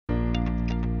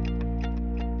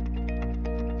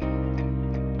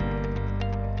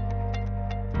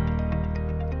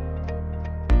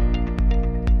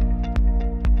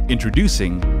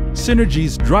Introducing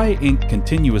Synergy's Dry Ink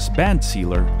Continuous Band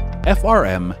Sealer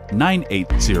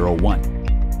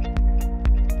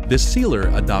FRM9801. This sealer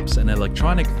adopts an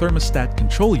electronic thermostat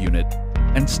control unit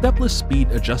and stepless speed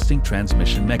adjusting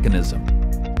transmission mechanism.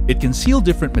 It can seal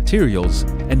different materials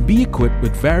and be equipped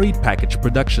with varied package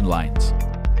production lines.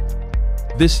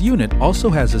 This unit also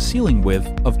has a sealing width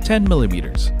of 10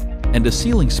 mm and a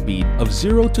sealing speed of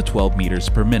 0 to 12 meters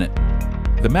per minute.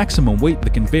 The maximum weight the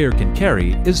conveyor can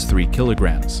carry is 3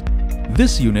 kilograms.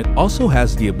 This unit also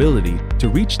has the ability to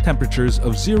reach temperatures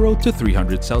of 0 to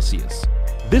 300 Celsius.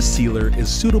 This sealer is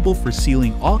suitable for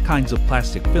sealing all kinds of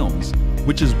plastic films,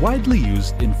 which is widely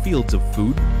used in fields of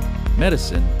food,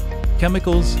 medicine,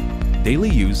 chemicals,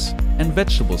 daily use, and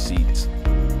vegetable seeds.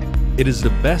 It is the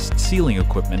best sealing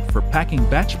equipment for packing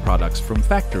batch products from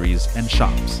factories and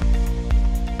shops.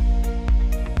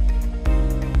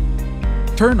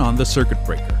 Turn on the circuit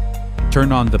breaker.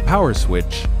 Turn on the power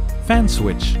switch, fan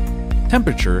switch,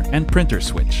 temperature and printer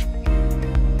switch.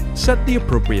 Set the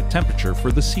appropriate temperature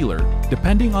for the sealer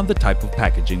depending on the type of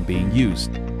packaging being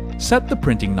used. Set the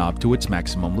printing knob to its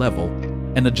maximum level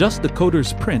and adjust the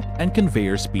coder's print and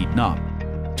conveyor speed knob.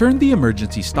 Turn the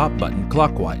emergency stop button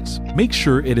clockwise. Make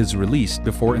sure it is released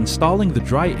before installing the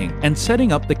dry ink and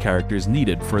setting up the characters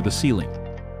needed for the sealing.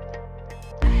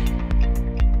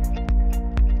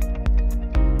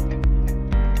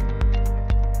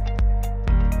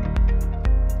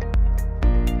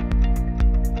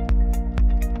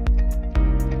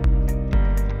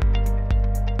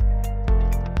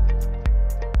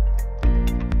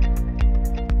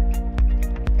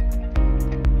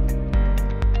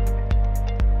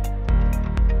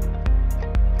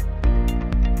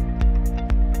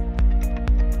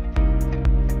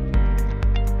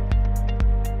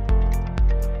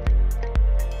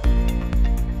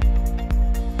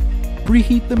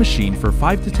 Preheat the machine for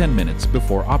 5 to 10 minutes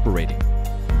before operating.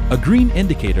 A green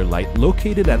indicator light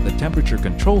located at the temperature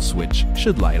control switch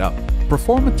should light up.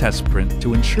 Perform a test print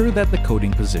to ensure that the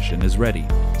coating position is ready.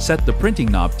 Set the printing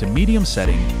knob to medium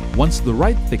setting once the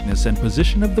right thickness and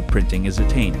position of the printing is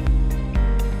attained.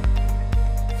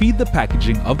 Feed the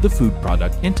packaging of the food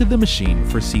product into the machine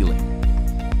for sealing.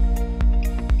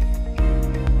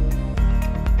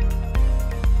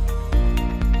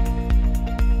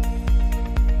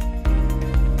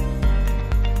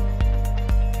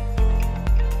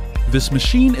 This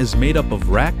machine is made up of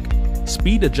rack,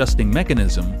 speed adjusting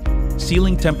mechanism,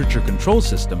 sealing temperature control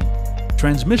system,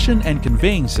 transmission and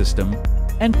conveying system,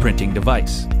 and printing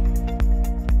device.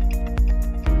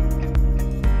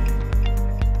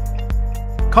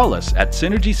 Call us at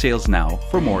Synergy Sales Now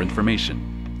for more information.